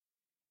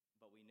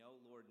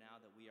now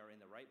that we are in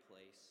the right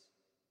place,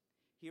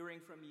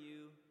 hearing from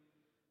you,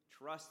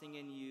 trusting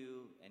in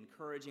you,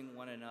 encouraging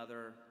one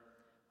another,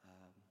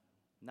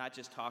 not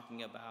just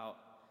talking about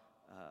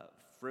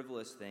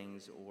frivolous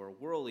things or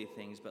worldly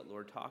things, but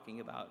Lord, talking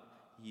about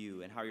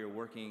you and how you're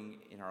working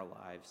in our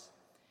lives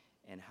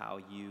and how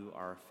you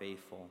are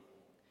faithful.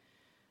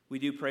 We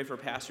do pray for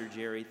Pastor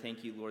Jerry.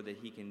 Thank you, Lord, that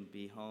he can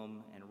be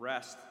home and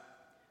rest.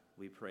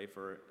 We pray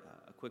for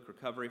a quick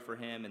recovery for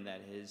him and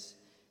that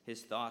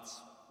his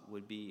thoughts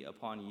would be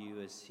upon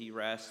you as he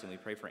rests. And we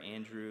pray for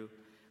Andrew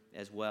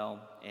as well.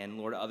 And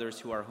Lord, others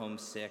who are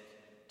homesick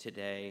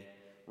today,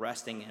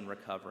 resting and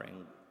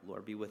recovering,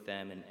 Lord, be with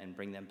them and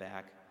bring them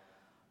back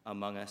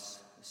among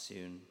us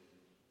soon.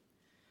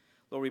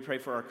 Lord, we pray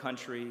for our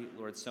country.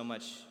 Lord, so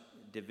much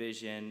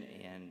division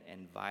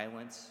and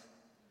violence.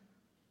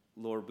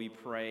 Lord, we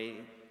pray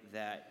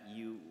that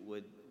you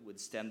would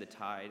stem the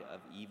tide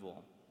of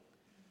evil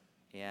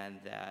and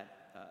that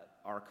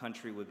our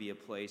country would be a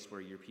place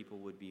where your people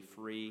would be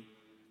free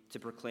to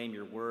proclaim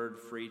your word,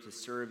 free to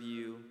serve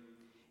you,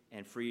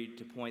 and free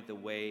to point the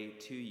way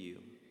to you.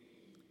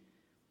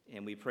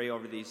 And we pray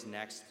over these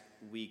next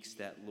weeks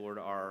that, Lord,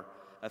 our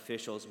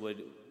officials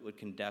would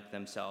conduct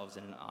themselves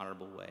in an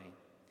honorable way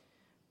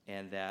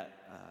and that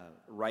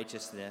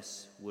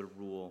righteousness would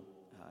rule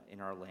in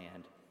our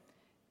land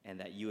and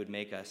that you would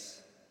make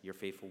us your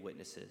faithful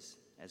witnesses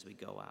as we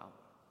go out.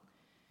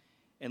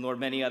 And Lord,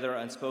 many other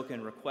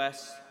unspoken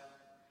requests,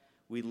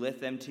 we lift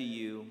them to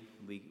you.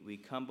 We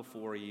come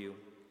before you,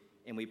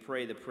 and we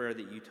pray the prayer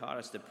that you taught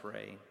us to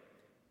pray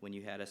when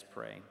you had us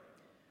pray.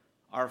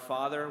 Our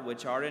Father,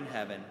 which art in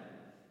heaven,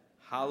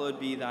 hallowed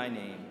be thy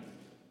name.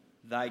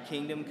 Thy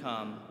kingdom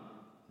come,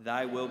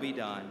 thy will be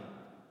done,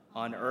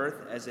 on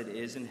earth as it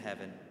is in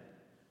heaven.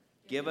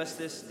 Give us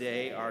this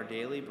day our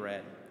daily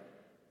bread,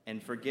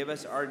 and forgive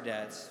us our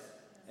debts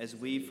as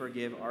we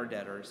forgive our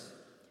debtors.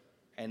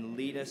 And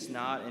lead us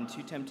not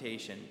into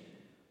temptation,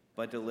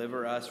 but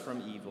deliver us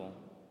from evil.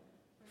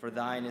 For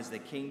thine is the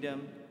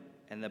kingdom,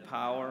 and the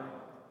power,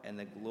 and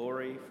the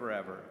glory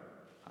forever.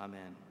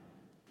 Amen.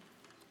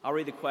 I'll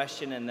read the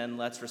question, and then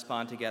let's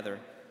respond together.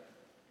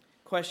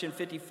 Question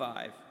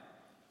 55.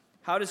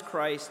 How does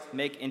Christ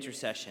make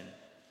intercession?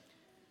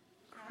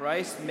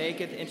 Christ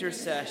maketh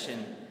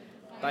intercession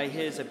by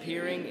his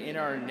appearing in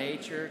our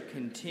nature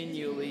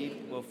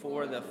continually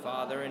before the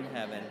Father in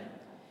heaven,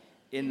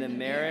 in the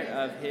merit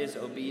of his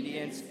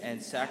obedience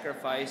and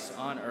sacrifice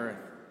on earth,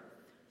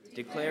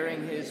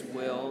 declaring his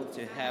will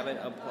to have it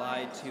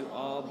applied to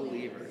all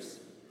believers,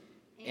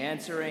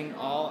 answering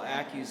all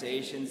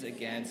accusations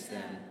against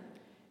them,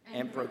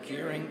 and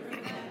procuring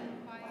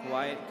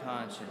quiet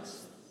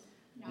conscience,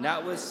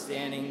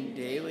 notwithstanding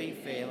daily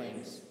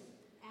failings,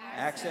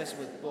 access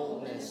with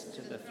boldness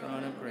to the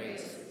throne of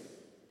grace,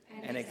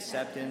 and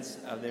acceptance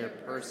of their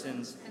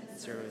persons and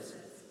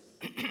services.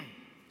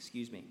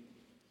 Excuse me.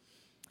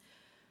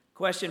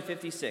 Question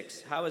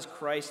 56. How is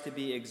Christ to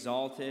be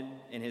exalted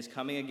in his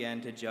coming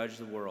again to judge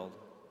the world?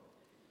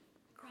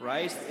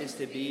 Christ is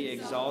to be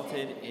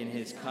exalted in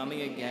his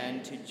coming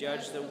again to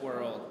judge the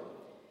world,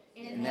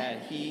 in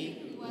that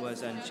he who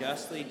was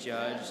unjustly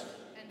judged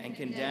and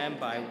condemned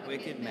by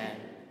wicked men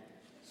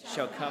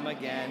shall come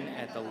again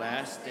at the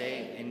last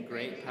day in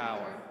great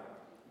power,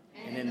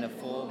 and in the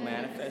full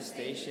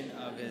manifestation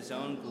of his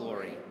own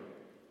glory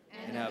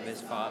and of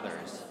his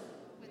Father's,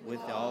 with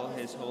all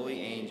his holy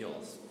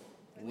angels,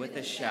 with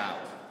a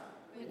shout,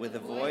 with the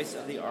voice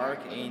of the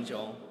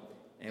archangel,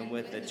 and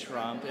with the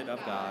trumpet of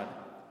God,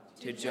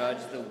 to judge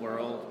the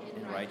world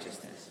in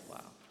righteousness.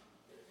 Wow.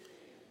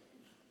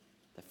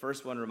 The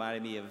first one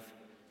reminded me of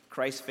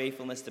Christ's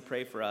faithfulness to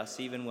pray for us,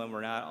 even when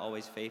we're not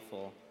always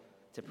faithful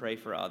to pray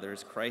for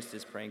others. Christ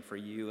is praying for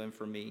you and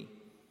for me.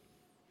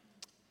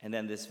 And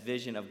then this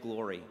vision of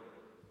glory,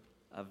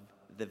 of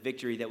the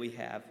victory that we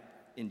have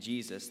in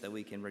Jesus that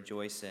we can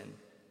rejoice in.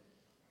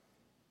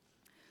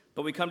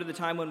 But we come to the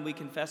time when we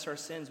confess our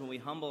sins, when we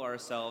humble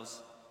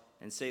ourselves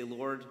and say,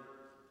 Lord,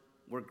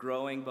 we're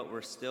growing, but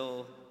we're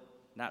still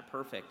not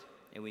perfect,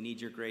 and we need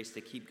your grace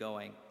to keep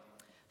going.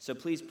 So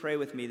please pray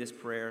with me this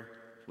prayer,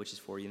 which is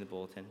for you in the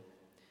bulletin.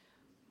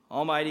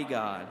 Almighty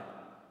God,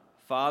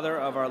 Father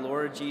of our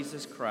Lord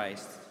Jesus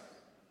Christ,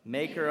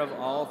 maker of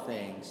all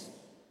things,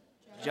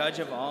 judge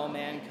of all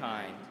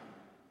mankind,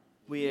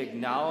 we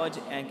acknowledge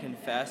and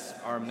confess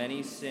our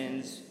many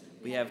sins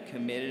we have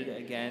committed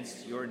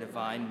against your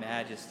divine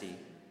majesty.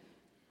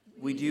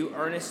 We do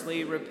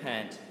earnestly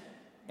repent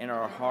and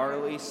are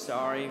heartily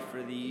sorry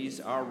for these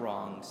our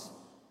wrongs.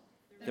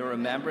 The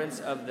remembrance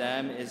of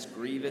them is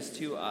grievous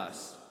to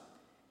us.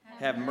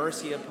 Have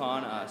mercy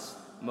upon us,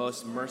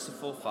 most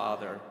merciful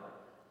Father,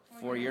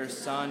 for your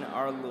Son,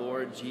 our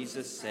Lord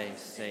Jesus'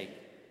 sake.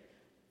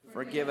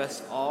 Forgive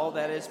us all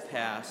that is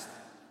past,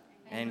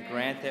 and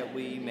grant that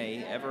we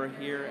may ever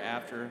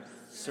hereafter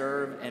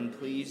serve and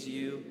please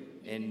you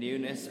in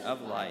newness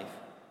of life,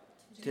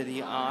 to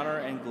the honor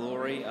and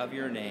glory of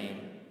your name,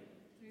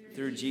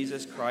 through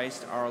Jesus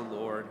Christ our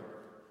Lord.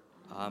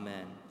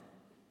 Amen.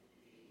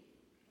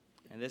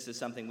 And this is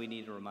something we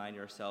need to remind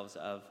ourselves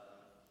of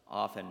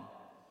often.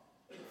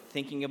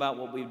 thinking about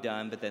what we've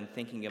done, but then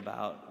thinking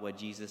about what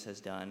Jesus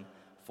has done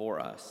for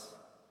us,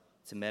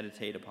 to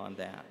meditate upon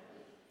that.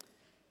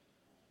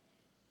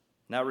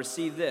 Now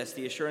receive this,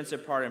 the assurance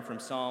of pardon from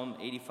Psalm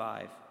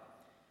 85.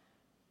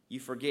 You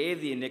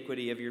forgave the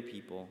iniquity of your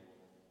people.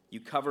 You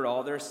covered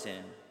all their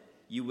sin.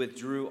 You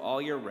withdrew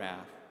all your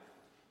wrath.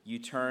 You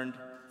turned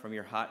from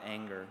your hot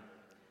anger.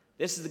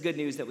 This is the good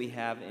news that we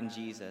have in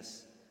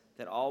Jesus,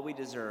 that all we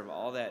deserve,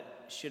 all that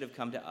should have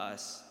come to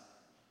us,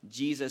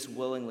 Jesus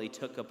willingly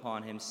took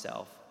upon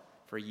himself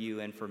for you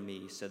and for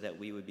me so that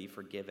we would be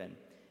forgiven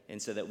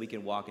and so that we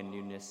can walk in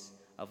newness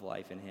of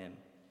life in him.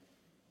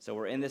 So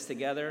we're in this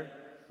together.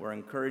 We're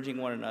encouraging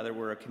one another.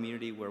 We're a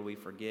community where we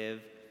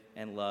forgive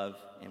and love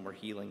and where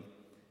healing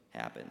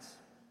happens.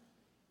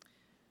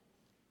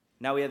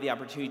 Now we have the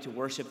opportunity to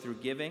worship through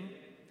giving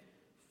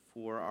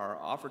for our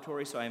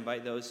offertory. So I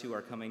invite those who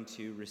are coming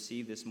to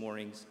receive this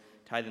morning's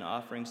tithe and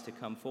offerings to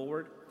come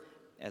forward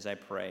as I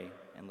pray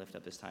and lift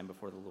up this time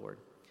before the Lord.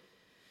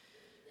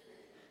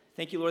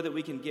 Thank you, Lord, that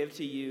we can give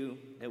to you,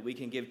 that we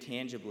can give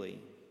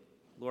tangibly.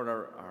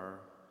 Lord,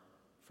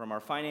 from our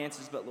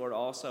finances, but Lord,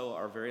 also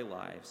our very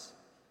lives.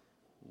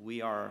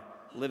 We are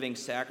living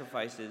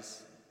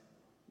sacrifices.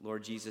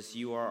 Lord Jesus,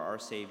 you are our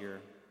Savior,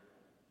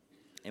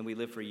 and we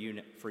live for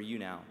you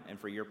now and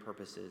for your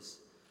purposes.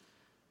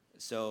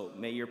 So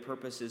may your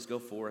purposes go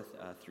forth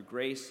through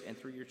grace and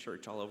through your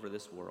church all over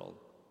this world.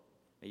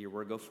 May your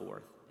word go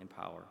forth in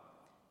power.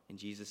 In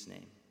Jesus'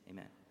 name,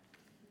 amen.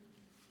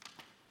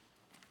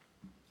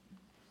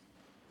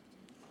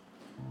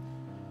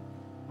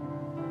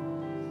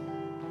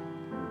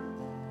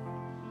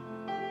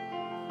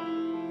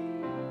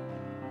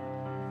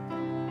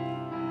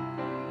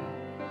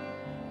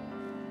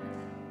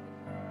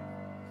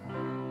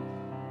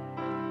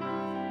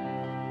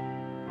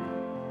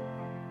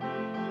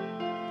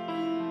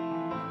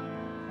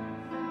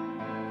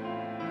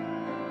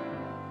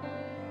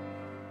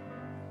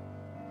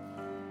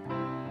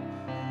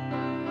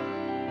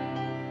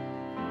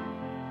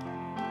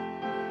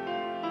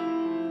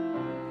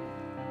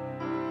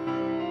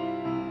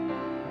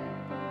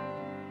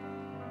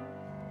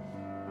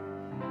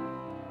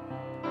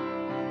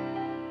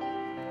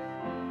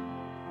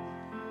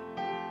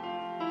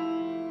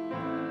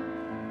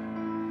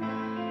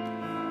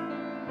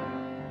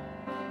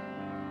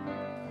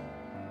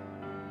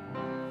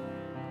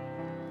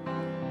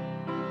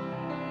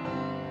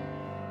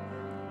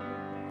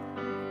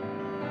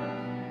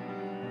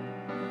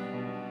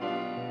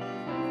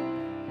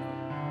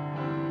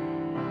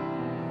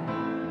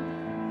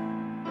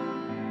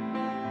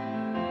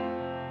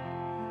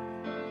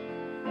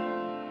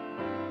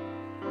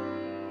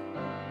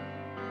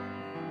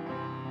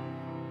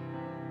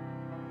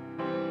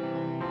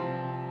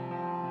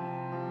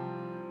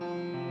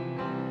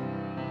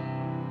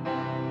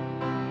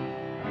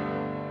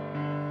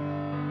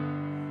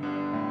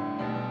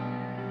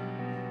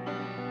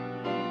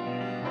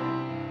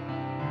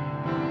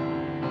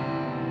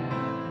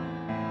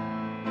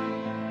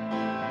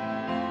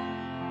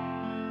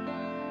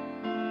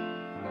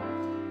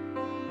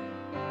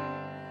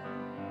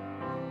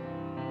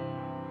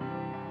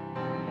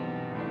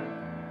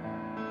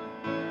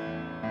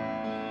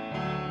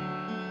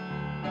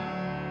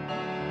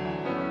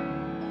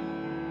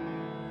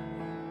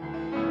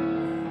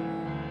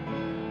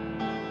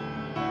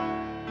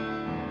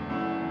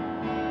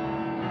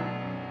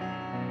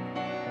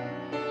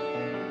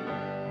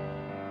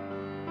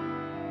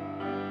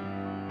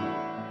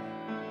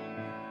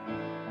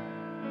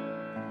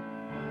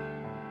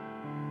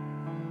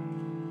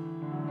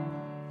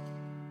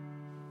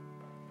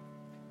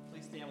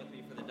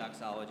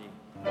 Doxology.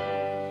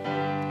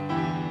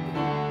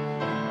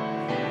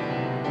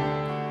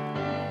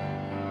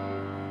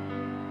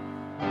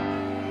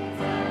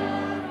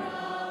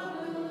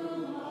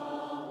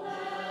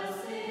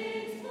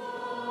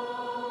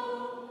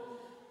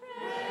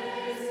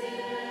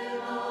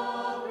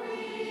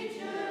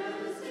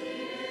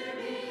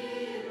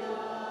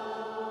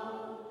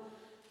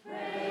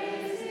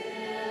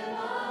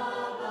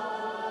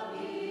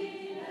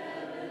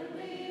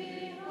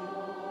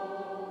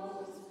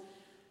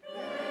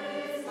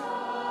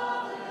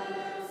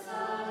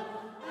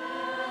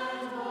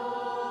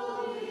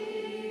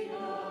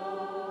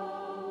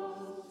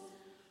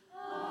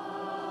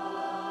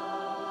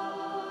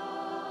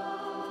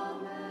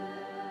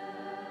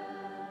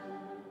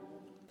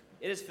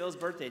 It is Phil's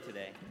birthday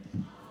today.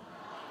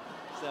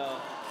 So,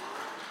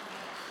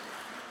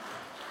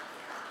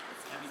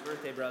 happy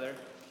birthday, brother.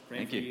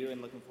 Praying for you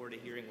and looking forward to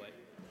hearing what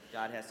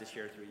God has to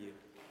share through you.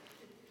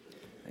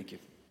 Thank you.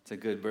 It's a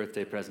good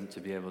birthday present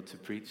to be able to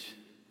preach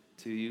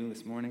to you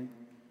this morning,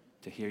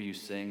 to hear you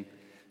sing.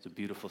 It's a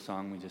beautiful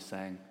song we just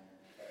sang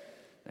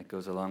that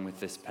goes along with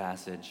this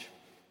passage.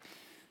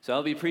 So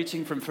I'll be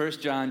preaching from 1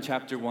 John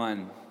chapter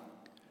 1.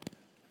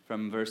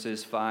 From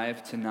verses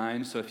 5 to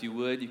 9. So if you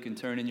would, you can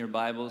turn in your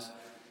Bibles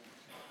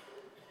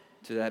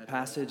to that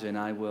passage, and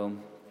I will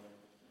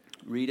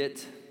read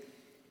it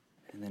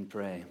and then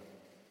pray.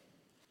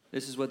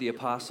 This is what the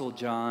Apostle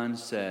John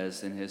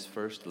says in his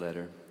first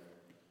letter.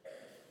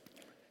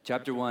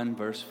 Chapter 1,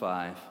 verse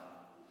 5.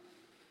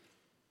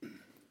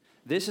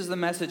 This is the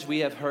message we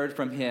have heard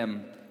from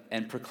him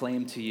and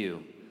proclaim to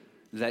you,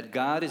 that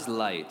God is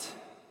light,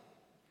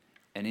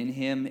 and in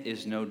him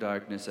is no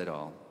darkness at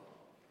all.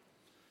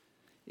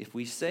 If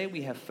we say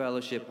we have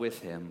fellowship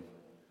with him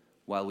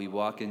while we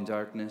walk in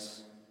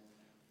darkness,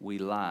 we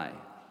lie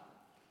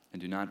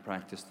and do not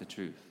practice the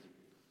truth.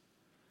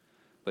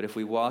 But if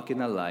we walk in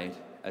the light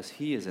as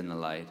he is in the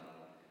light,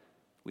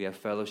 we have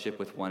fellowship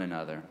with one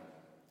another,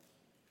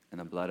 and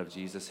the blood of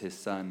Jesus, his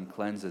Son,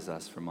 cleanses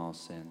us from all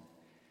sin.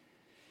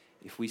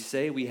 If we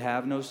say we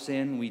have no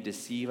sin, we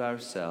deceive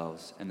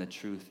ourselves, and the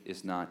truth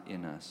is not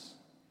in us.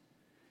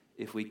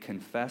 If we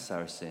confess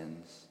our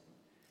sins,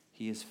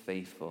 he is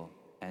faithful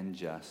and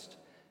just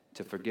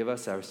to forgive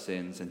us our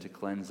sins and to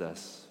cleanse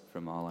us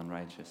from all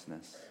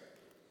unrighteousness.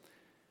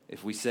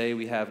 If we say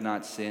we have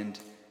not sinned,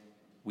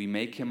 we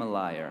make him a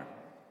liar,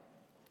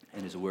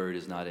 and his word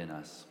is not in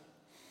us.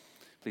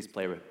 Please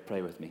pray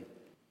with me.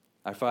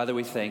 Our Father,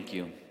 we thank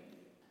you,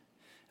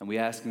 and we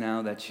ask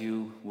now that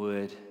you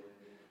would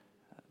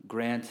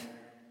grant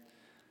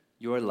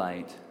your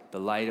light, the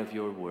light of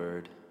your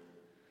word,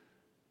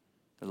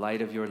 the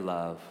light of your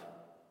love,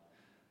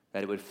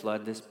 that it would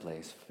flood this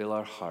place, fill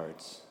our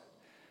hearts,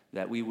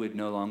 that we would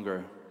no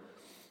longer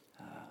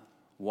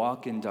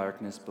walk in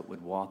darkness, but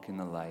would walk in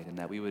the light, and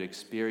that we would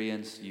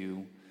experience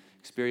you,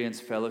 experience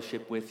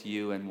fellowship with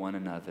you and one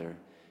another,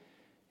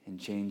 and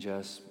change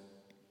us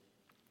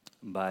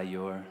by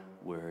your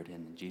word.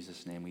 In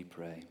Jesus' name we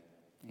pray.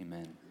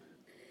 Amen.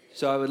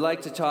 So I would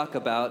like to talk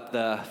about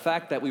the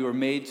fact that we were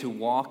made to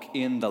walk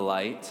in the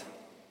light,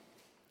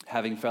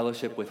 having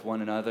fellowship with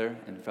one another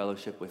and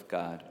fellowship with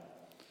God.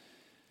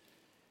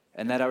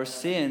 And that our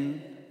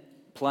sin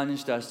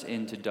plunged us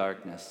into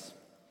darkness,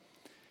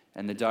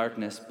 and the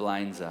darkness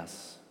blinds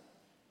us.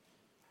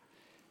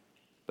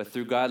 But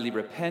through godly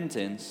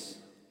repentance,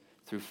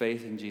 through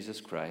faith in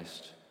Jesus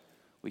Christ,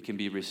 we can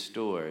be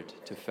restored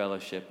to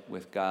fellowship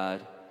with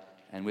God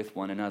and with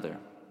one another.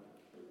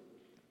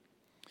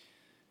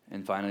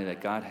 And finally,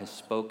 that God has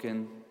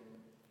spoken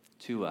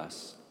to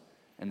us,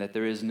 and that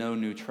there is no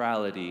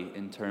neutrality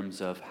in terms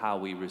of how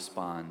we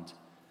respond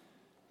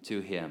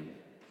to him.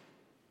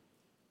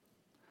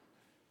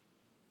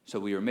 So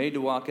we were made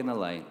to walk in the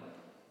light,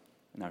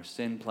 and our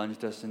sin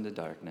plunged us into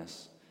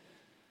darkness.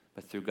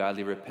 But through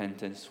godly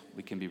repentance,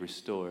 we can be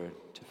restored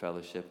to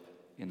fellowship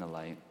in the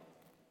light.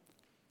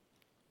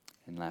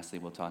 And lastly,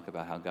 we'll talk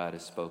about how God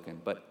has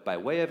spoken. But by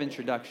way of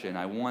introduction,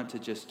 I want to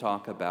just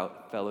talk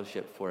about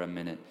fellowship for a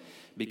minute.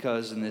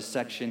 Because in this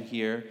section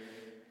here,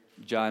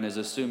 John is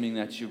assuming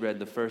that you read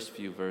the first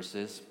few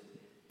verses,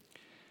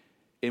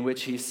 in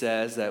which he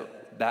says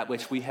that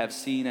which we have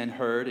seen and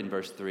heard, in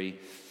verse 3,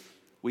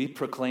 we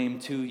proclaim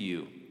to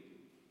you,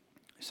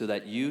 so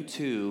that you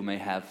too may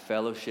have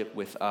fellowship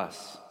with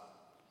us.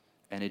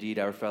 And indeed,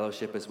 our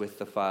fellowship is with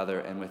the Father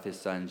and with his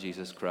Son,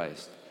 Jesus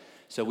Christ.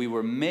 So we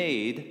were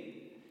made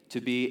to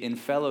be in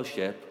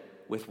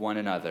fellowship with one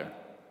another.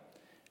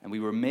 And we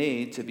were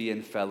made to be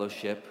in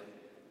fellowship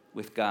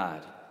with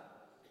God.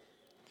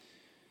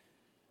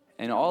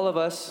 And all of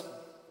us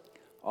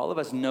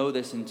know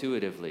this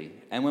intuitively.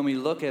 And when we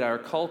look at our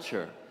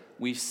culture,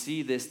 we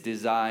see this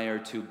desire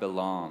to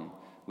belong.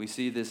 We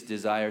see this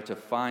desire to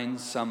find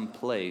some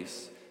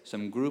place,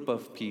 some group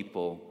of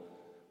people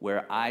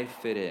where I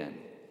fit in.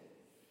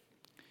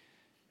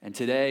 And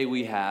today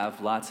we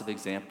have lots of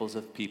examples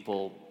of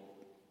people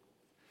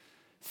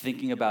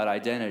thinking about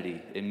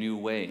identity in new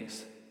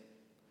ways,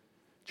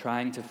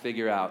 trying to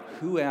figure out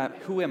who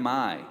am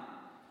I?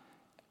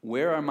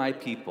 Where are my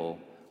people?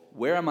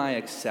 Where am I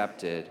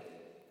accepted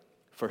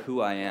for who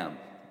I am?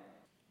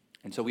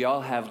 And so we all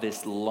have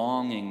this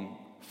longing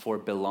for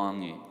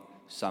belonging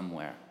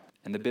somewhere.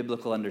 And the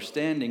biblical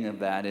understanding of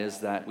that is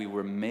that we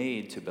were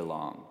made to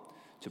belong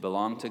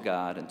to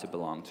God and to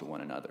belong to one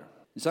another.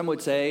 And some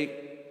would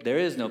say, there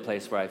is no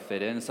place where I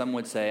fit in. Some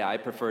would say, I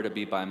prefer to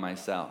be by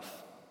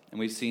myself. And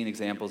we've seen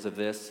examples of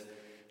this.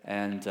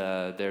 And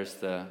there's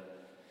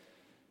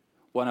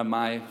one of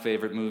my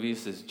favorite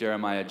movies is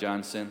Jeremiah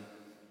Johnson.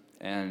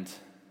 And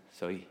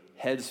so he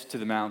heads to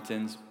the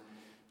mountains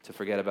to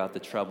forget about the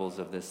troubles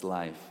of this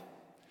life.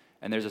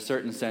 And there's a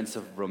certain sense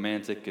of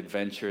romantic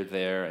adventure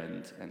there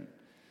and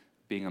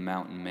being a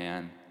mountain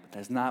man. But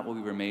that's not what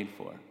we were made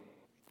for.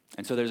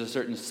 And so there's a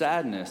certain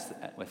sadness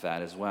with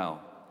that as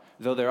well.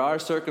 Though there are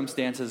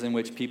circumstances in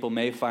which people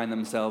may find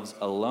themselves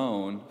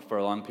alone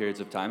for long periods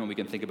of time, and we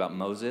can think about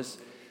Moses,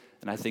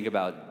 and I think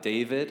about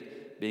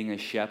David being a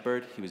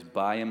shepherd. He was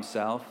by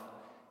himself,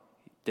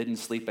 didn't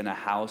sleep in a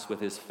house with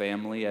his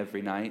family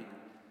every night,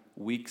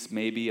 weeks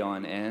maybe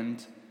on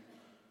end,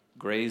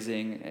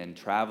 grazing and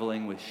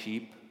traveling with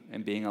sheep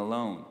and being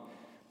alone.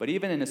 But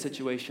even in a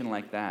situation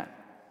like that,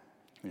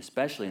 and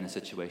especially in a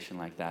situation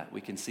like that, we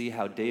can see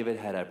how David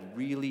had a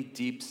really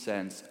deep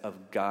sense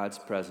of God's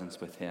presence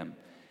with him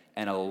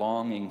and a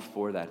longing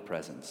for that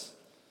presence.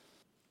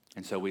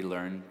 And so we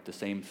learn the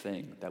same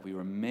thing, that we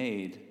were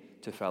made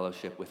to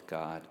fellowship with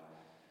God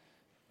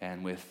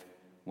and with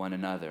one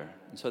another.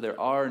 And so there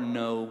are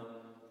no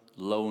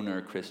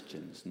loner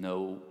Christians,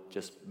 no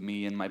just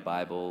me and my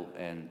Bible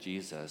and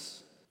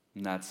Jesus.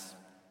 And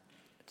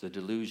it's a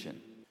delusion.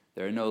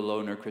 There are no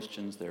loner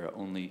Christians, there are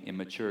only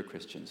immature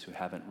Christians who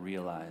haven't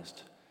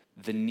realized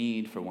the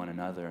need for one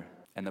another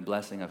and the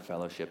blessing of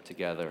fellowship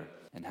together,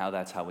 and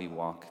that's how we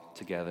walk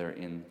together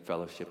in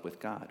fellowship with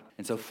God.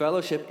 And so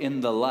fellowship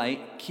in the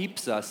light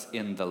keeps us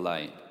in the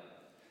light.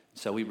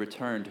 So we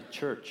return to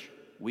church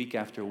week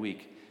after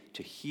week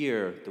to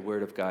hear the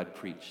Word of God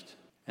preached.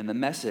 And the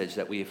message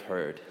that we've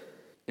heard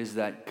is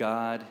that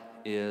God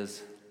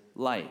is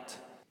light.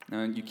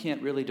 Now, you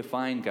can't really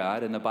define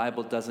God, and the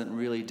Bible doesn't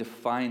really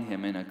define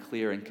him in a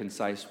clear and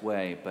concise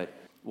way, but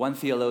one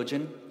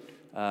theologian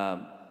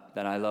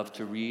that I love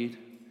to read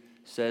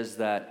says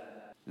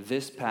that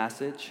this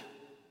passage,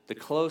 the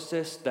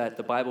closest that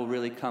the Bible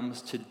really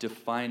comes to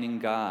defining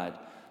God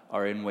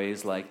are in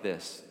ways like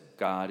this.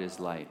 God is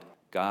light.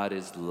 God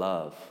is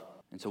love.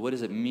 And so what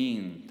does it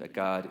mean that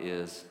God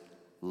is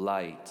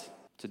light?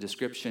 It's a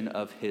description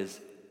of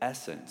his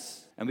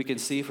essence. And we can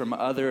see from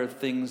other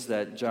things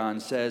that John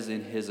says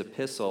in his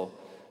epistle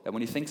that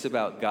when he thinks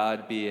about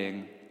God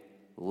being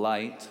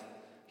light,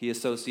 he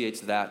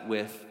associates that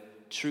with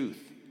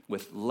truth,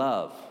 with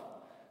love,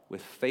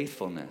 with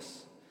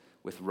faithfulness,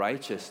 with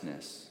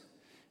righteousness,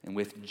 and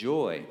with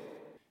joy.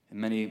 And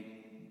many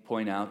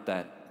point out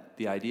that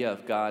the idea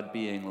of God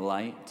being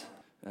light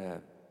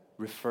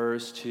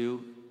refers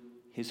to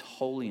his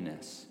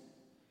holiness,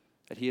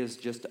 that he is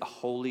just a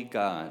holy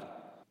God,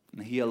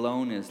 and he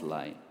alone is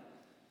light,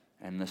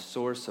 and the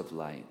source of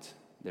light.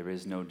 There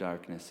is no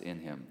darkness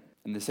in him.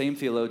 And the same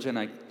theologian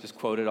I just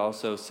quoted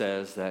also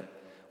says that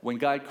when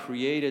God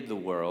created the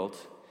world,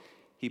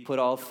 he put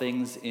all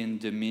things in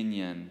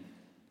dominion,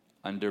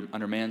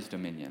 under man's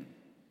dominion.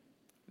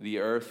 The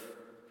earth,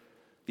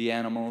 the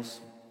animals,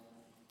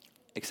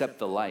 except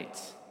the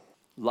lights.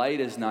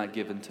 Light is not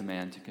given to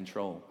man to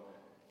control.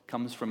 It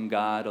comes from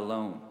God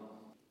alone.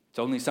 It's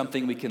only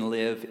something we can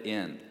live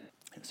in.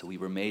 And so we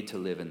were made to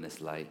live in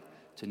this light,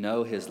 to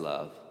know his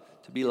love,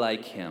 to be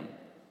like him,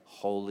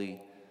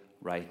 holy,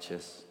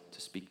 righteous,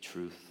 to speak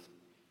truth,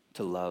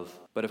 to love.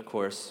 But of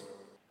course,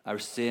 our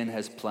sin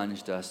has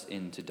plunged us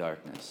into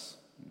darkness.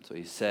 And so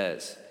he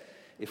says,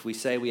 if we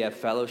say we have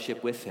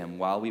fellowship with him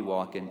while we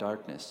walk in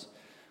darkness,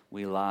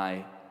 we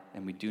lie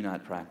and we do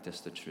not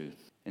practice the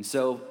truth. And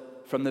so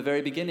from the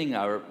very beginning,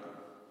 our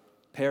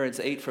parents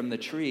ate from the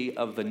tree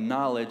of the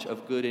knowledge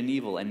of good and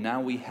evil, and now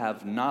we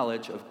have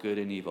knowledge of good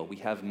and evil. We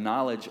have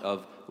knowledge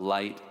of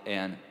light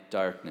and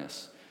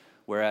darkness.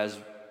 Whereas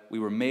we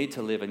were made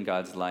to live in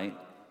God's light,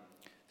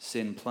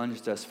 sin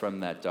plunged us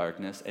from that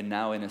darkness, and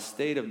now in a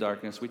state of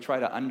darkness, we try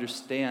to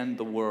understand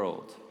the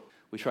world.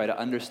 We try to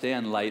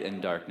understand light and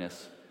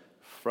darkness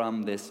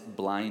from this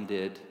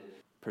blinded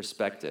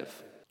perspective.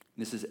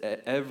 This is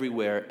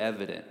everywhere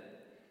evident.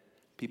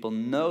 People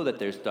know that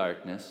there's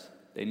darkness.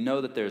 They know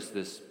that there's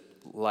this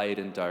light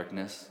and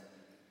darkness,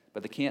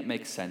 but they can't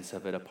make sense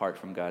of it apart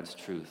from God's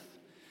truth.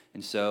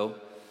 And so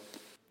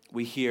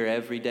we hear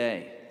every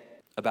day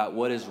about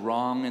what is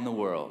wrong in the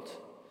world,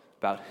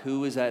 about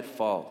who is at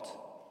fault.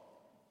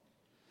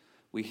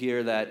 We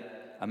hear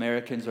that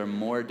Americans are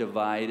more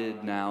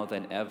divided now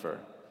than ever.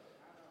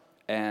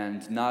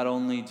 And not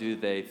only do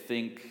they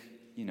think,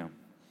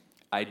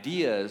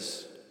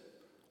 ideas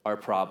are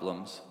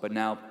problems, but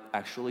now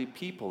actually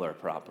people are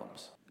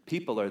problems.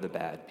 People are the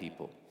bad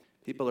people.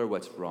 People are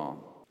what's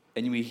wrong.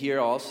 And we hear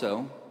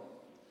also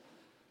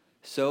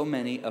so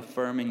many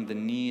affirming the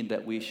need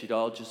that we should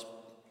all just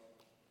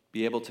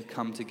be able to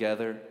come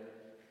together.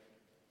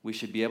 We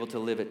should be able to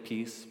live at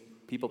peace.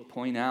 People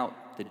point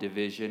out the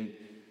division,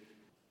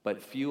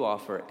 but few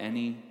offer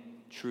any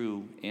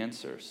true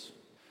answers.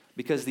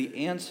 Because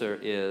the answer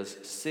is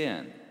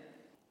sin.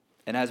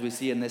 And as we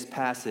see in this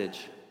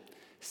passage,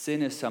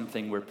 sin is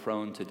something we're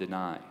prone to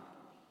deny.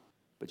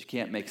 But you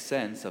can't make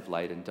sense of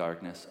light and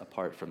darkness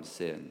apart from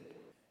sin.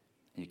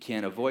 You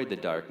can't avoid the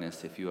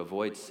darkness if you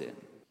avoid sin.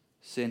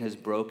 Sin has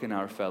broken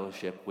our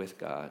fellowship with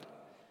God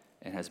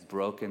and has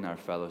broken our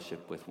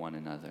fellowship with one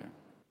another.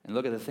 And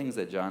look at the things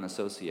that John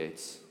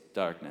associates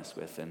darkness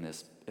with in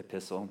this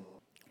epistle.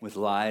 With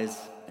lies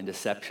and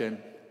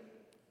deception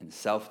and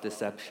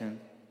self-deception,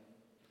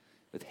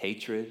 with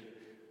hatred,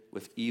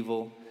 with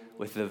evil,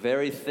 with the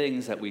very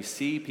things that we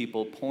see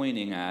people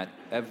pointing at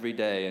every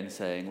day and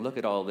saying, look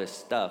at all this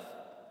stuff.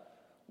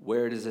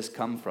 Where does this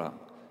come from?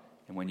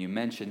 And when you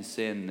mention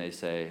sin, they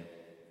say,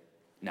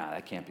 nah,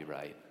 that can't be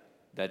right.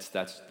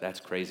 That's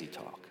crazy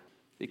talk.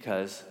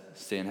 Because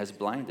sin has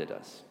blinded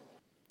us.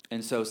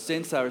 And so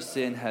since our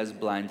sin has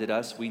blinded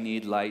us, we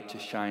need light to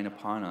shine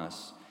upon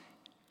us.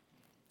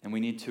 And we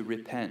need to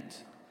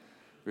repent.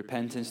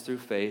 Repentance through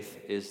faith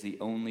is the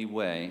only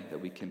way that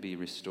we can be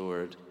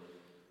restored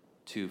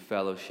to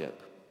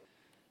fellowship.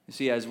 You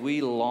see, as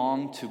we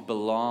long to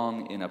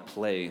belong in a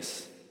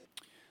place,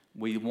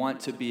 we want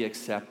to be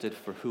accepted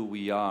for who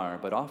we are,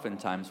 but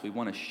oftentimes we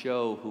want to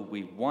show who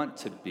we want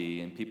to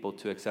be and people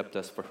to accept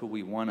us for who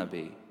we want to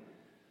be.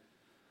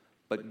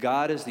 But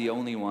God is the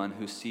only one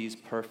who sees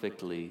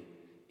perfectly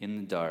in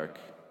the dark,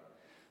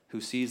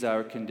 who sees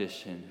our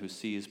condition, who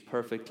sees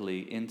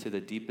perfectly into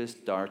the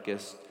deepest,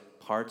 darkest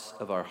parts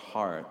of our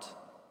heart,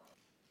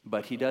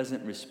 but he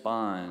doesn't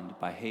respond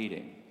by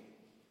hating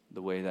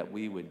the way that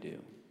we would do.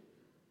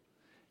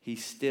 He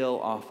still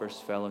offers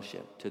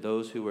fellowship to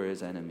those who were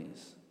his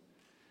enemies.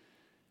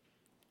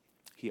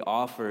 He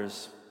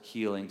offers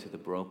healing to the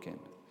broken,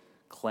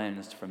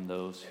 cleansed from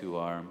those who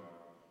are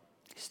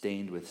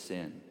stained with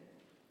sin.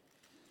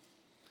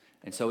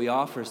 And so he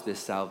offers this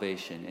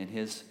salvation in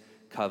his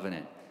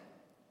covenant.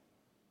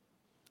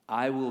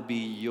 I will be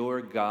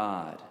your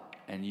God,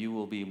 and you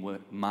will be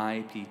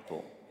my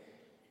people.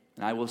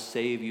 And I will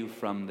save you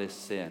from this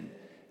sin.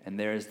 And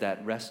there is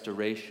that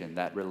restoration,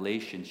 that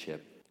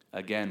relationship,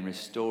 again,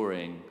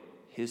 restoring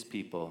his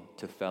people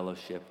to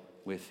fellowship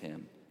with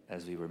him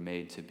as we were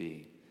made to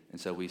be. And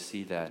so we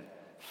see that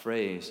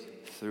phrase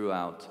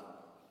throughout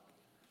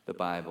the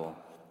Bible.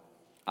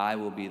 I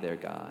will be their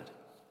God,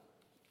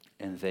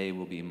 and they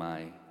will be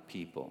my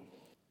people.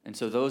 And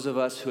so those of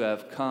us who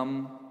have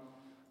come,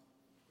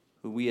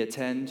 who we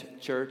attend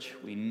church,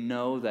 we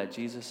know that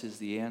Jesus is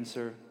the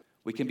answer.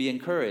 We can be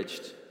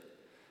encouraged,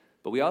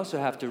 but we also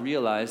have to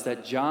realize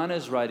that John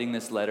is writing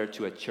this letter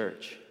to a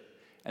church,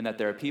 and that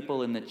there are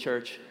people in the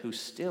church who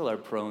still are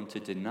prone to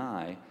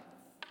deny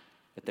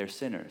that they're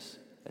sinners,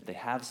 that they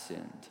have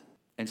sinned.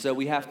 And so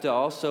we have to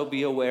also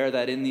be aware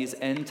that in these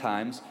end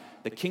times,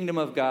 the kingdom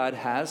of God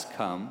has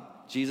come.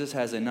 Jesus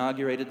has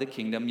inaugurated the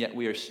kingdom, yet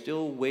we are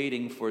still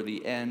waiting for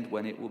the end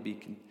when it will be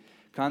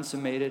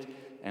consummated,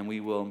 and we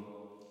will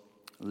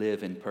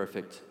live in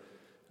perfect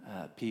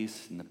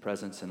peace in the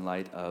presence and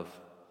light of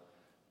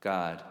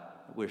God.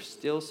 We're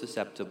still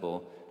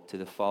susceptible to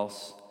the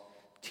false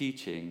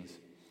teachings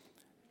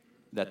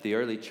that the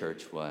early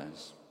church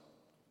was.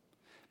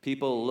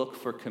 People look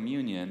for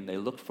communion, they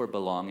look for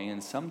belonging,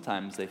 and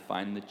sometimes they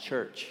find the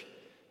church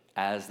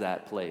as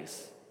that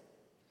place.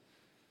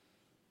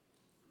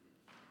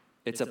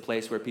 It's a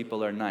place where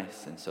people are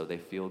nice, and so they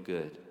feel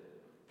good.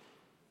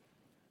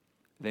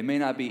 They may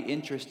not be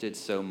interested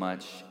so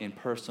much in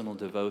personal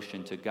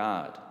devotion to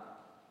God,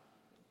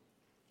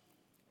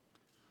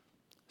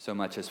 so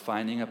much as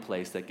finding a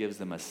place that gives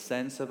them a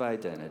sense of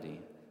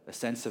identity, a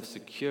sense of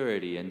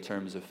security in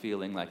terms of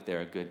feeling like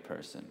they're a good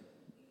person.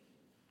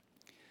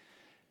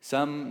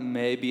 Some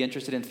may be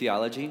interested in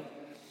theology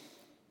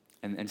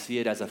and see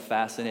it as a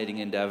fascinating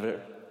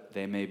endeavor.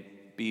 They may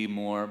be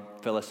more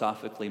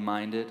philosophically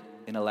minded,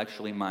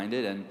 intellectually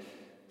minded, and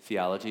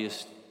theology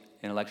is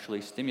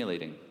intellectually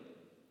stimulating.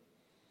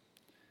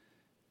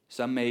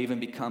 Some may even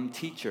become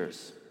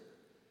teachers,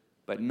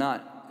 but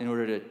not in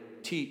order to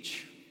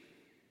teach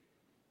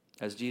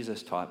as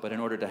Jesus taught, but in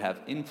order to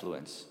have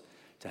influence,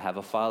 to have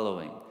a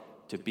following,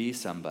 to be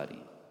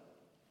somebody.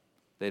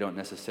 They don't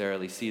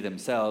necessarily see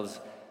themselves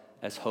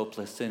as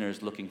hopeless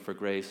sinners looking for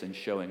grace and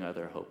showing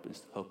other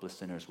hopeless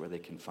sinners where they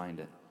can find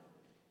it.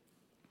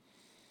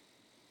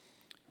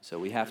 So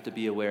we have to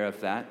be aware of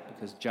that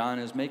because John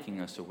is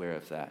making us aware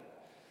of that.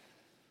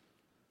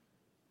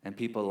 And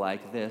people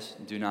like this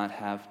do not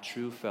have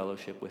true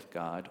fellowship with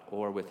God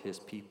or with his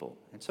people.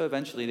 And so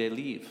eventually they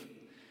leave.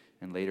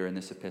 And later in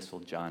this epistle,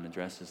 John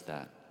addresses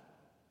that.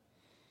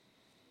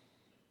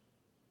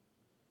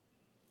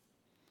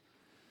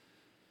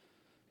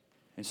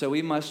 And so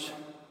we must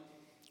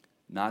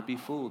not be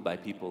fooled by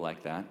people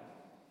like that.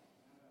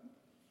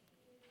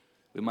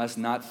 We must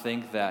not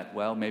think that,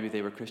 well, maybe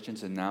they were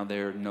Christians and now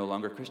they're no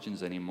longer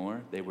Christians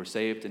anymore. They were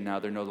saved and now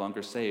they're no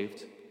longer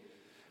saved.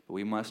 But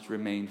we must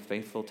remain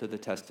faithful to the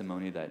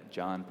testimony that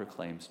John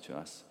proclaims to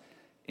us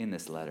in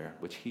this letter,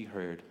 which he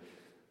heard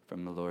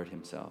from the Lord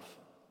himself.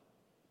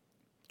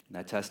 And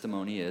that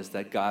testimony is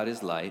that God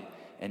is light,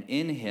 and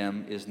in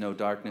him is no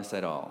darkness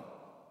at all.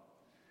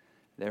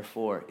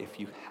 Therefore, if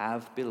you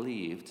have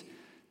believed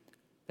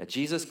that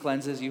Jesus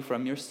cleanses you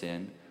from your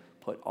sin,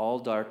 put all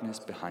darkness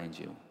behind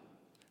you.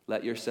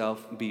 Let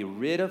yourself be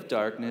rid of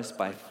darkness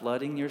by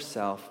flooding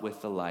yourself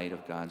with the light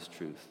of God's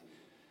truth,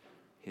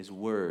 his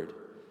word.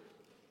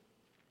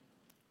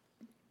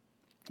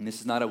 And this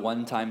is not a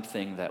one-time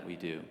thing that we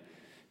do.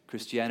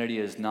 Christianity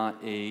is not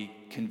a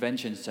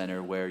convention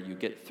center where you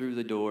get through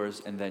the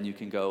doors and then you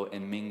can go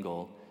and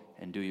mingle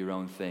and do your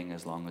own thing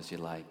as long as you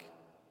like.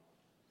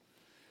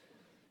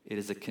 It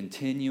is a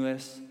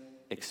continuous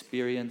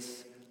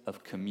experience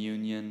of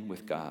communion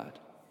with God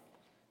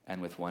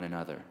and with one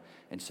another.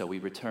 And so we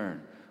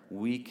return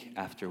week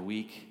after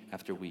week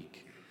after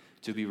week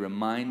to be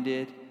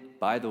reminded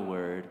by the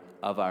word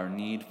of our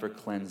need for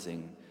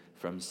cleansing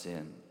from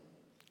sin.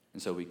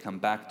 And so we come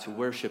back to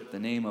worship the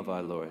name of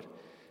our Lord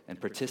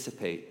and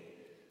participate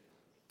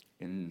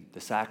in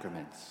the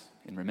sacraments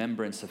in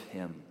remembrance of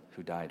him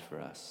who died for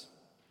us.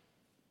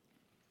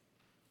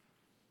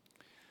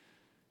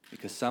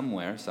 Because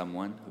somewhere,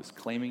 someone who's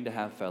claiming to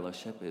have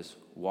fellowship is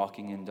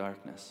walking in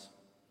darkness.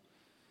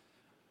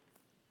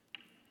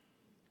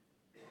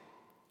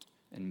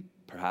 And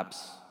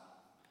perhaps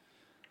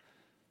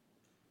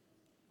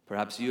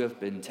you have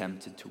been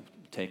tempted to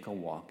take a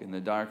walk in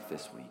the dark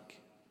this week.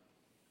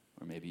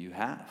 Or maybe you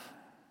have.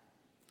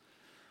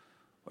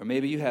 Or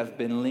maybe you have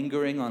been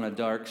lingering on a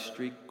dark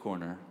street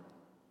corner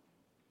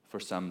for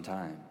some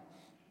time.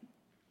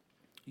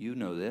 You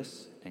know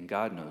this, and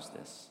God knows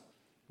this.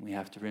 We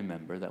have to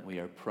remember that we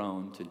are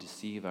prone to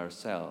deceive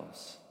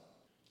ourselves,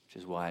 which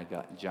is why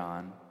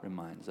John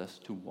reminds us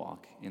to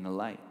walk in the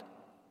light,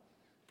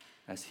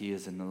 as he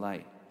is in the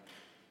light.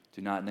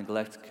 Do not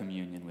neglect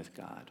communion with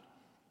God.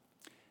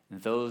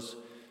 And those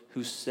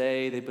who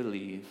say they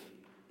believe,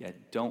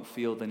 yet don't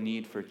feel the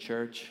need for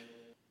church,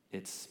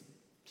 it's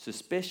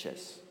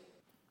suspicious,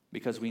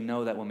 because we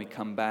know that when we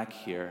come back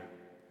here,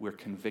 we're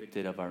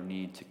convicted of our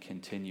need to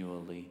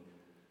continually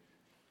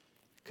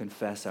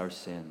confess our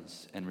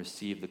sins and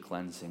receive the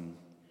cleansing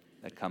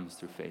that comes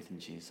through faith in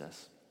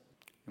Jesus.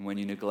 And when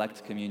you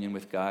neglect communion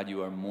with God,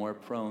 you are more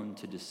prone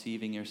to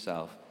deceiving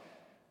yourself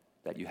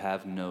that you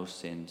have no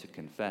sin to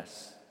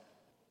confess,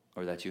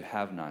 or that you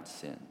have not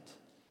sinned.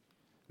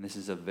 And this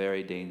is a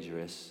very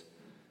dangerous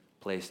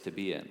place to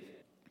be in.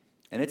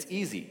 And it's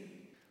easy.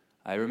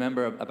 I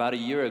remember about a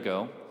year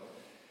ago,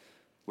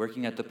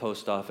 working at the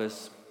post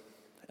office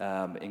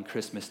in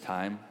Christmas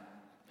time.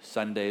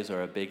 Sundays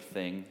are a big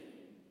thing,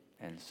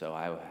 and so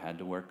I had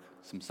to work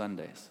some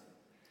Sundays.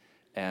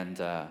 And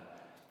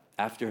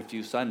after a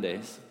few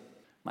Sundays,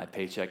 my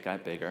paycheck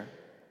got bigger,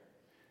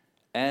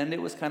 and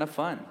it was kind of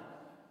fun.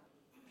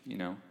 You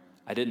know,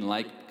 I didn't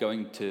like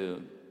going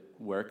to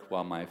work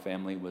while my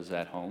family was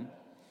at home,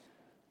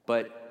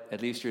 but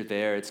at least you're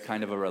there. It's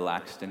kind of a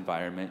relaxed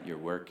environment. You're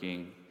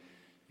working.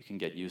 You can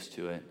get used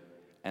to it.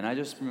 And I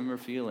just remember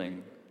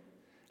feeling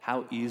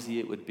how easy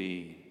it would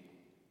be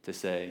to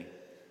say,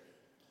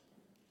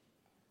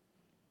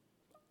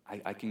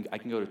 I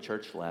can go to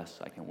church less.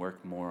 I can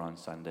work more on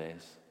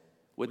Sundays.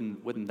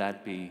 Wouldn't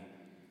that be,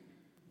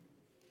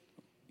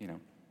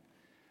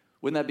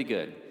 wouldn't that be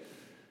good?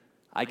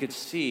 I could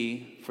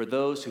see, for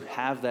those who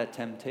have that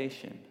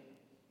temptation,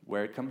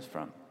 where it comes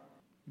from.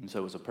 And so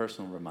it was a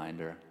personal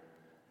reminder.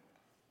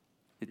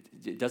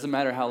 It doesn't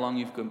matter how long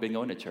you've been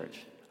going to church.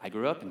 I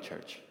grew up in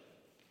church.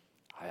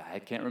 I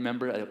can't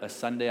remember a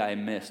Sunday I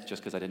missed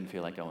just because I didn't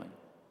feel like going.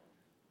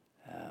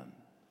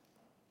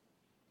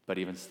 But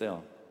even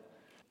still,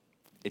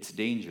 it's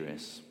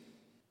dangerous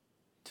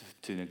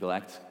to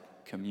neglect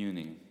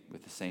communing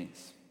with the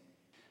saints.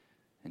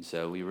 And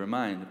so we are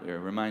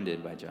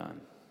reminded by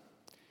John,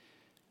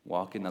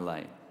 walk in the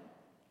light.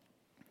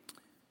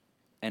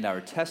 And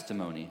our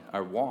testimony,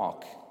 our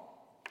walk,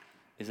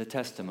 is a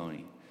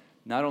testimony,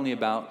 not only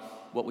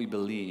about what we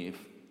believe,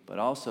 but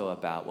also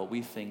about what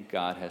we think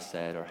God has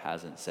said or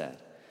hasn't said.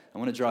 I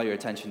want to draw your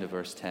attention to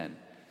verse 10.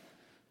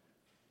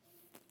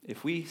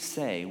 If we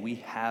say we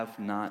have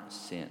not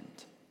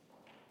sinned,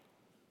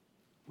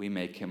 we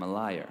make him a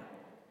liar,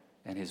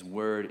 and his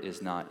word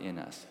is not in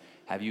us.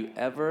 Have you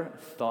ever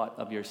thought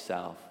of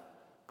yourself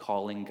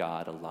calling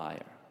God a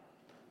liar?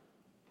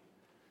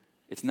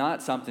 It's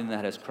not something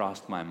that has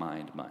crossed my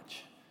mind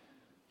much.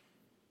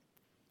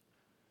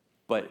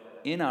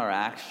 But in our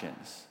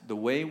actions, the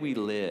way we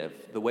live,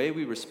 the way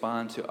we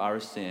respond to our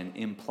sin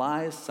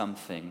implies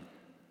something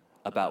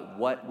about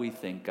what we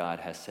think God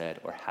has said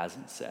or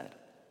hasn't said.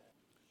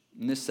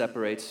 And this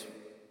separates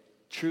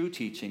true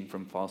teaching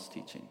from false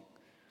teaching.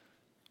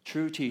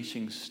 True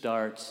teaching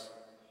starts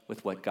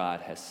with what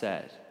God has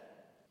said,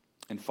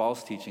 and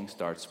false teaching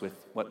starts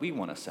with what we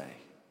want to say.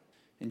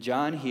 And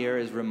John here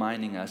is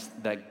reminding us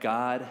that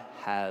God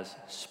has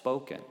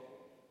spoken.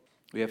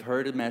 We have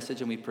heard a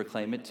message and we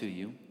proclaim it to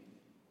you.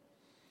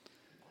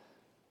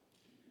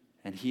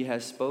 And he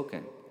has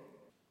spoken.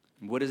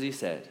 And what has he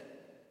said?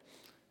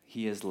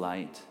 He is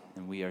light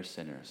and we are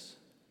sinners.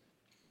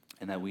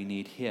 And that we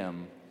need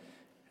him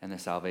and the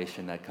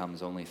salvation that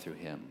comes only through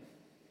him.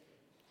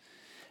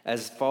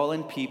 As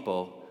fallen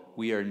people,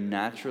 we are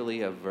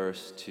naturally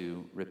averse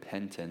to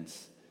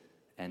repentance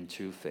and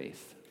true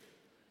faith.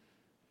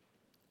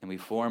 And we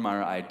form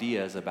our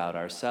ideas about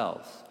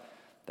ourselves,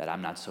 that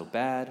I'm not so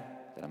bad,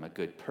 that I'm a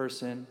good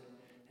person,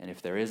 and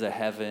if there is a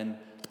heaven,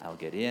 I'll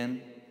get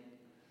in.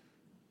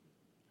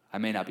 I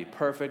may not be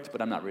perfect,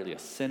 but I'm not really a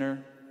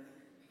sinner.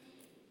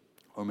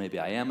 Or maybe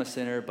I am a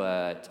sinner,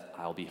 but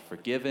I'll be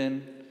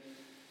forgiven.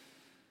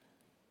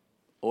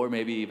 Or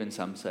maybe even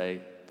some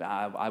say,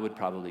 I would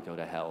probably go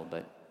to hell,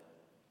 but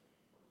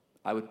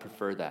I would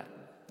prefer that.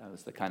 That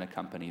was the kind of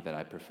company that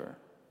I prefer.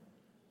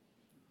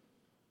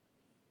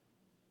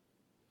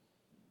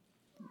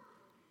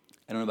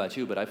 I don't know about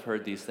you, but I've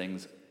heard these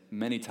things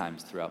many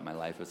times throughout my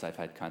life as I've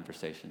had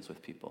conversations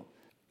with people.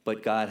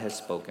 But God has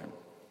spoken.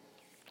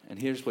 And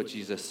here's what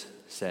Jesus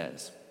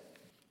says.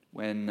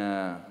 When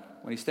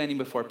he's standing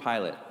before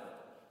Pilate,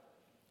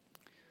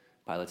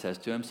 Pilate says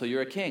to him, "So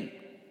you're a king?"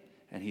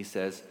 And he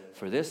says,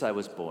 "For this I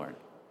was born,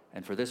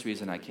 and for this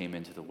reason I came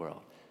into the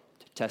world,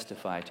 to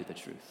testify to the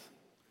truth."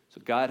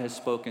 So God has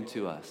spoken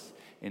to us.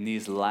 In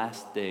these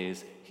last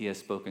days, he has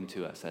spoken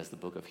to us, as the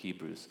book of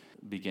Hebrews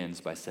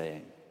begins by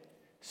saying.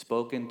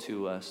 Spoken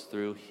to us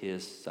through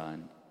his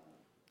Son.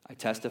 I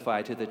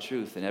testify to the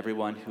truth, and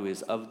everyone who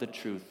is of the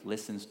truth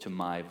listens to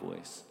my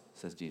voice,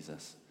 says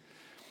Jesus.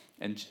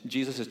 And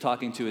Jesus is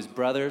talking to his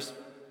brothers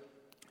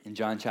in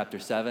John chapter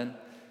 7,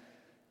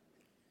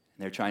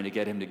 They're trying to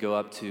get him to go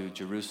up to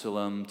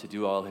Jerusalem to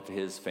do all of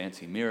his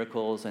fancy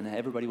miracles, and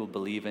everybody will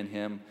believe in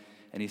him.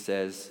 And he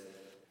says,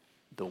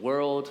 the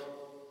world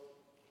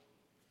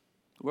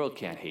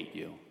can't hate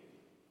you.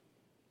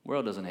 The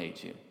world doesn't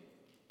hate you,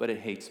 but it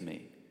hates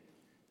me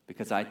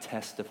because I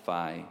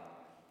testify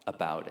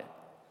about it,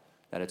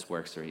 that its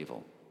works are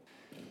evil.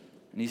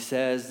 And he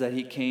says that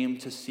he came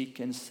to seek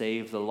and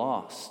save the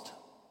lost.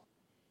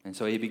 And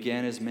so he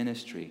began his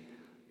ministry,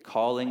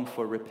 calling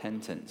for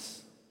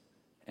repentance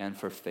and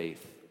for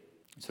faith.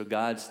 So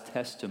God's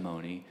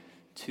testimony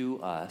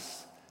to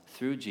us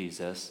through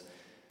Jesus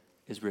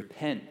is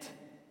repent.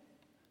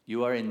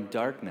 You are in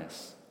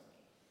darkness.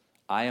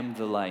 I am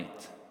the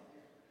light.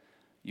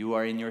 You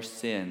are in your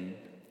sin,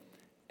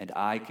 and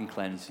I can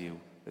cleanse you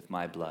with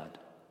my blood.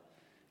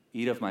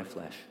 Eat of my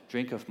flesh,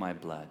 drink of my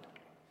blood.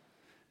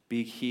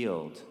 Be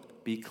healed,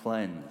 be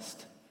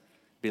cleansed.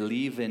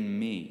 Believe in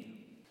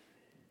me.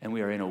 And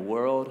we are in a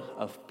world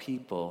of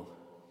people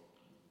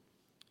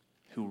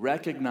who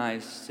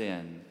recognize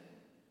sin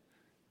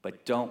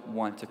but don't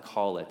want to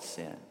call it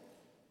sin.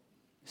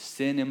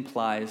 Sin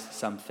implies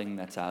something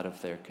that's out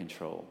of their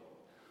control.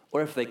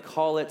 Or if they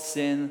call it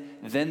sin,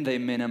 then they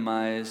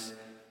minimize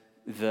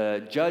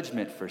the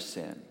judgment for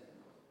sin.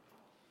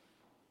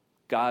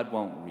 God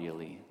won't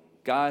really.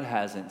 God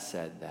hasn't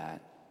said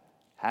that.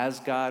 Has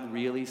God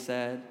really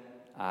said?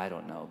 I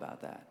don't know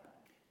about that.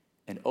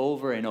 And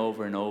over and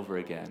over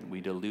again,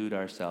 we delude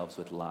ourselves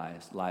with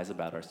lies. Lies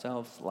about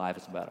ourselves,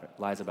 lies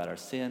about our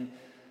sin,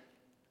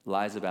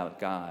 lies about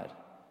God.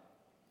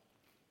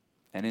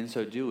 And in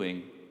so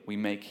doing, we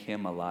make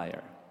him a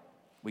liar.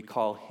 We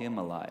call him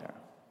a liar.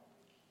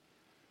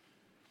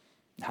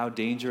 How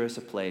dangerous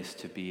a place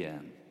to be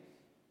in.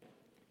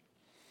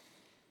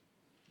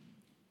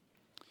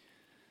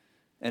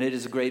 And it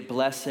is a great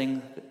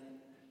blessing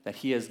that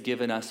he has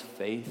given us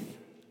faith,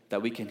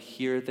 that we can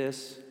hear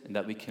this and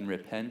that we can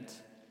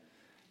repent.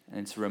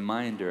 And it's a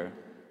reminder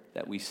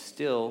that we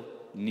still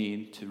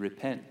need to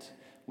repent.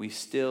 We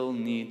still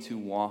need to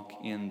walk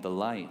in the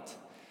light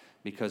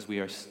because we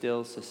are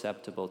still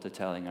susceptible to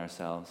telling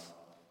ourselves,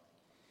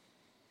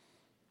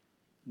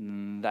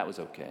 that was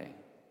okay.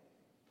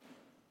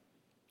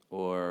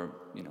 Or,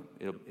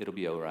 it'll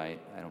be all right.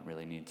 I don't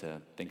really need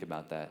to think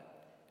about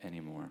that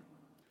anymore.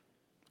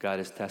 God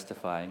is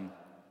testifying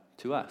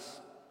to us.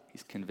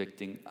 He's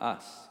convicting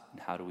us. And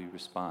how do we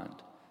respond?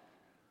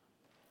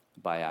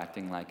 By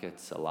acting like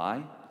it's a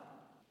lie?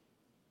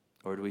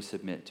 Or do we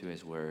submit to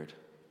his word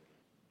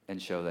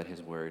and show that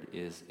his word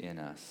is in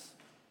us?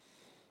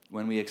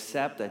 When we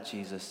accept that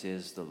Jesus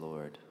is the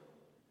Lord,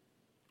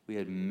 we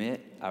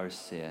admit our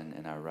sin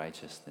and our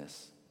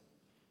righteousness,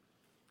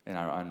 and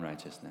our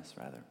unrighteousness,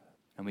 rather.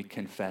 And we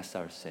confess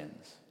our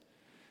sins.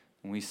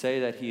 When we say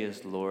that he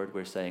is Lord,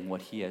 we're saying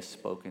what he has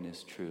spoken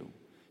is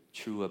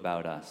true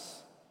about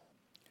us,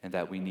 and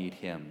that we need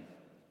him.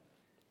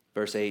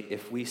 Verse 8,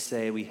 if we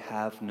say we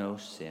have no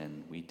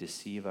sin, we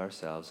deceive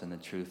ourselves and the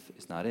truth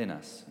is not in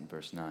us. In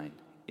verse 9,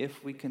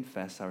 if we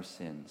confess our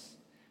sins,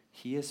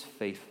 he is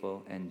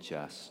faithful and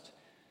just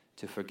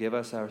to forgive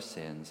us our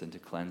sins and to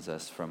cleanse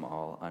us from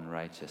all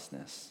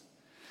unrighteousness.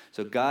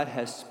 So God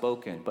has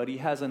spoken, but he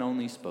hasn't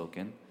only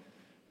spoken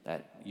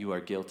that you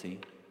are guilty.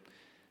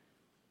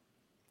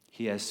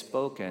 He has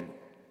spoken,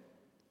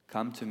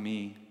 come to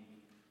me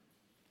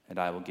and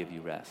I will give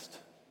you rest.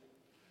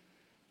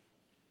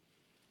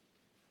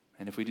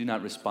 And if we do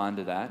not respond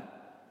to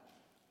that,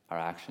 our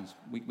actions,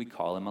 we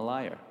call him a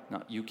liar.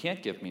 No, you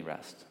can't give me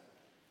rest.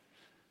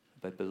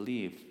 But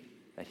believe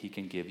that he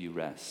can give you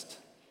rest.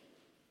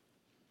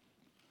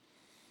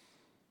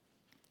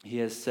 He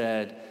has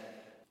said,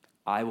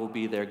 I will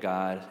be their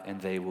God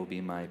and they will be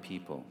my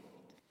people.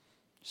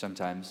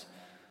 Sometimes,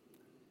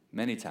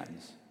 many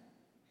times,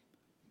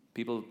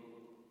 people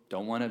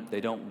don't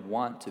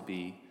want to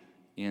be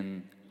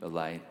in the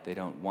light. They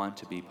don't want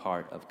to be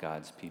part of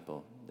God's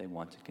people. They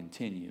want to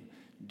continue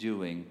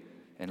doing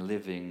and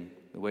living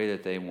the way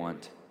that they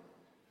want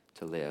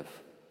to live.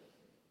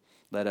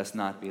 Let us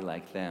not be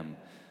like them,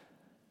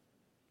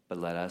 but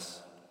let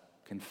us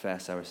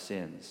confess our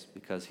sins,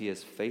 because he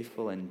is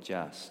faithful and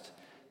just.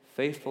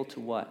 Faithful to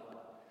what?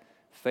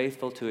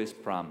 Faithful to his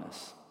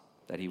promise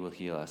that he will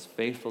heal us.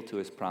 Faithful to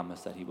his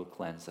promise that he will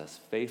cleanse us.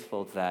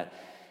 Faithful that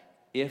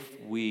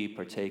if we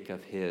partake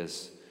of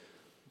his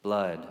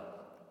blood,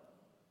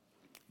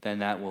 then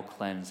that will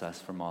cleanse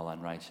us from all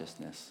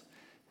unrighteousness.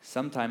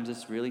 Sometimes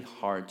it's really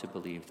hard to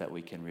believe that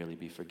we can really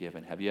be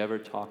forgiven. Have you ever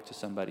talked to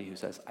somebody who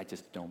says, I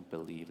just don't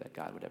believe that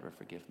God would ever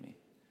forgive me?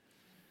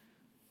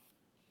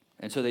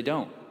 And so they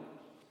don't.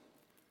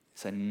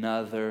 It's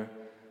another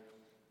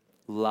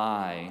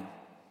lie,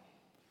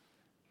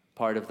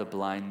 part of the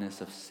blindness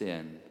of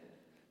sin,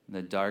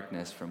 the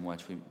darkness from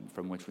which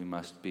we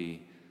must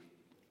be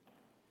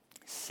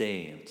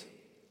saved.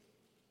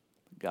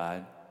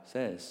 God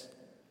says,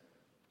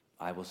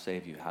 I will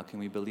save you. How can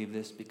we believe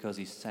this? Because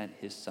he sent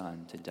his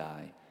son to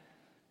die.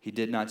 He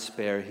did not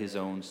spare his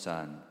own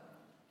son.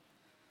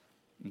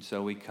 And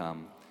so we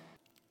come.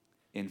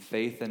 in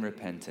faith and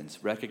repentance,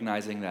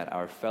 recognizing that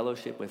our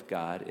fellowship with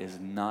God is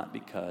not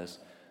because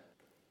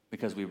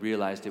we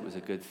realized it was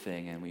a good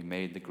thing and we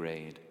made the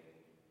grade,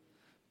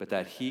 but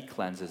that he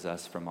cleanses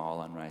us from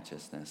all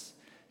unrighteousness.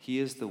 He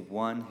is the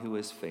one who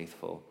is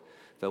faithful.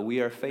 Though we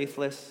are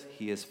faithless,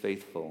 he is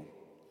faithful.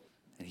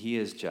 And he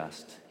is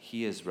just.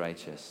 He is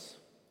righteous.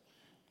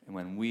 And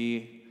when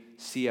we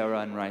see our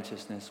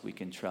unrighteousness, we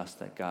can trust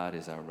that God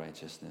is our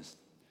righteousness,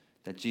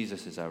 that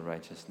Jesus is our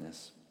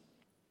righteousness.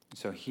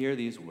 So hear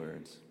these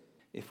words.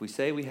 If we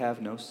say we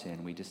have no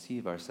sin, we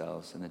deceive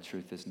ourselves and the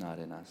truth is not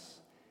in us.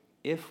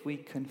 If we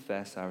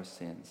confess our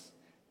sins,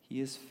 he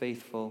is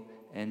faithful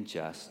and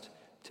just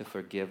to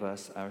forgive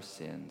us our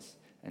sins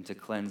and to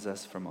cleanse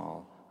us from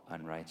all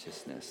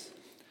unrighteousness.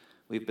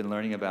 We've been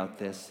learning about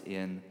this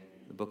in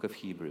the book of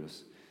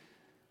Hebrews.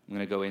 I'm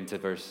going to go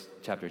into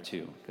chapter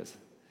 2, because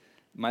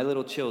my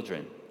little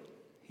children,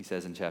 he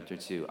says in chapter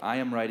 2, I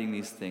am writing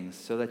these things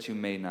so that you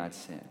may not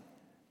sin.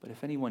 But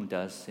if anyone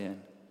does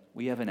sin,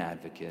 we have an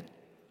advocate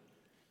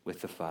with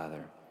the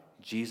Father,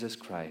 Jesus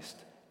Christ,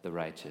 the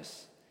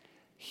righteous.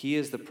 He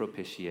is the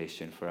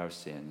propitiation for our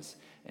sins,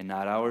 and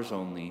not ours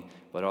only,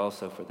 but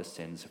also for the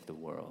sins of the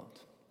world.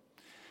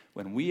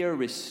 When we are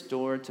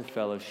restored to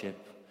fellowship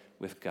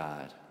with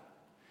God,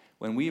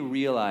 when we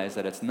realize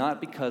that it's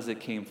not because it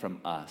came from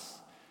us,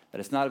 that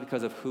it's not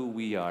because of who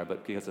we are,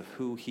 but because of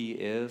who he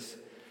is,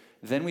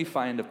 then we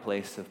find a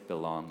place of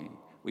belonging.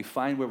 We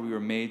find where we were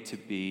made to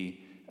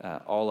be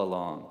all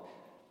along,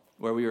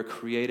 where we were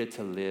created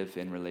to live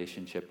in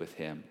relationship with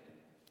him.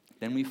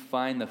 Then we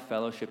find the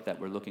fellowship that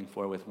we're looking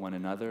for with one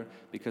another,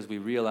 because we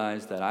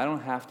realize that I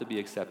don't have to be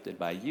accepted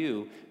by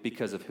you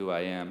because of who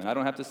I am, and I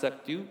don't have to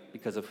accept you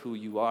because of who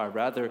you are.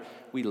 Rather,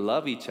 we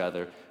love each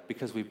other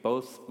because we've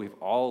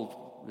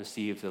all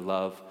received the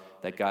love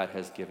that God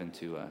has given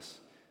to us.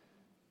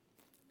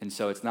 And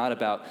so it's not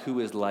about who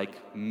is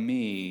like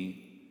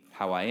me,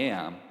 how I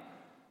am,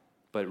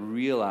 but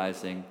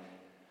realizing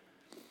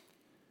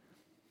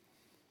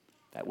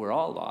that we're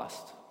all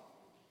lost.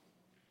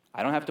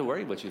 I don't have to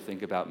worry what you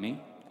think about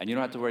me, and you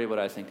don't have to worry what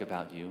I think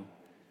about you.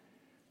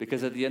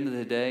 Because at the end of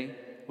the day,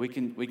 we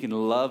can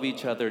love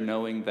each other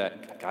knowing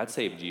that God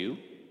saved you.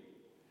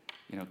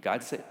 You know,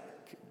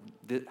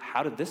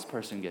 how did this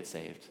person get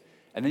saved?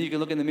 And then you can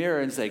look in the mirror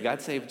and say,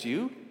 God saved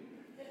you?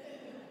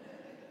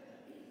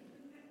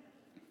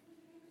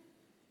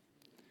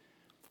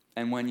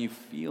 And when you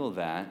feel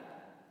that,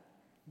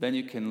 then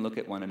you can look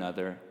at one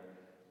another.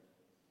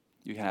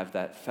 You have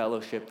that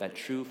fellowship, that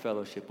true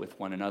fellowship with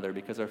one another,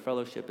 because our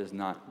fellowship is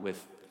not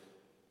with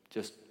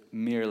just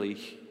merely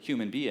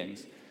human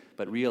beings,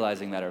 but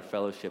realizing that our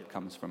fellowship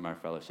comes from our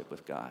fellowship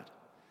with God.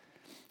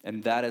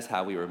 And that is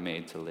how we were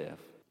made to live.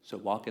 So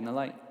walk in the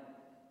light,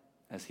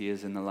 as he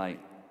is in the light.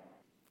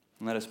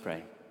 And let us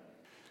pray.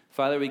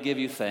 Father, we give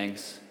you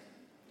thanks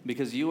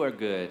because you are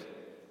good,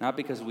 not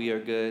because we are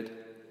good,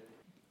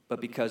 but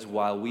because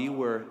while we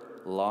were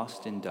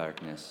lost in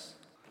darkness,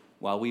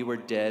 while we were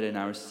dead in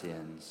our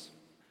sins,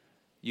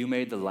 you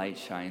made the light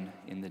shine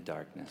in the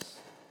darkness,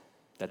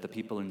 that the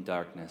people in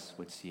darkness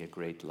would see a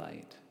great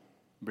light,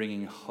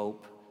 bringing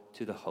hope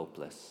to the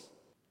hopeless.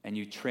 And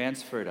you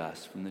transferred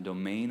us from the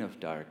domain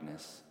of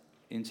darkness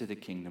into the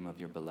kingdom of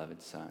your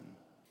beloved Son.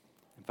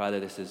 And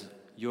Father, this is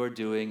your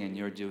doing and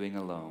your doing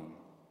alone.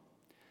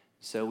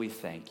 So we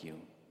thank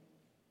you,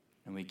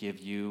 and we give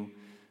you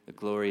the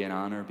glory and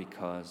honor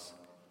because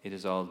it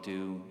is all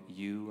due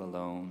you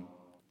alone.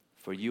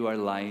 For you are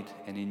light,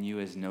 and in you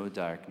is no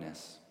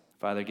darkness.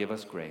 Father, give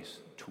us grace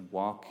to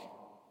walk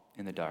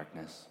in the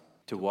darkness,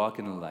 to walk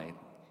in the light,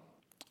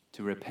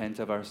 to repent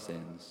of our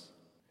sins,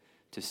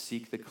 to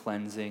seek the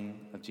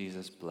cleansing of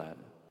Jesus' blood,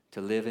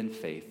 to live in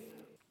faith,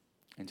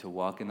 and to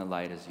walk in the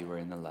light as you are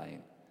in the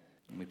light.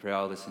 And we pray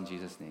all this in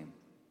Jesus' name.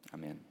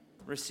 Amen.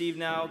 Receive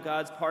now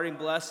God's parting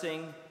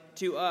blessing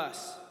to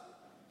us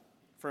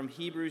from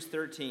Hebrews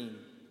 13.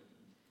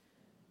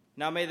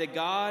 Now may the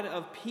God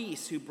of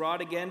peace, who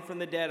brought again from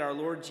the dead our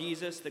Lord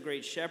Jesus, the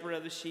great shepherd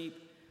of the sheep,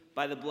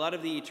 by the blood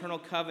of the eternal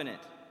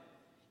covenant,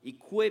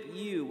 equip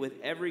you with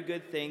every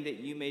good thing that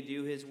you may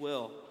do his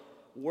will,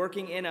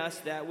 working in us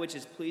that which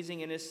is pleasing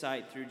in his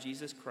sight through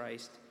Jesus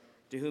Christ,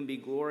 to whom be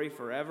glory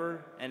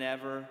forever and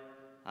ever.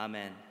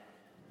 Amen.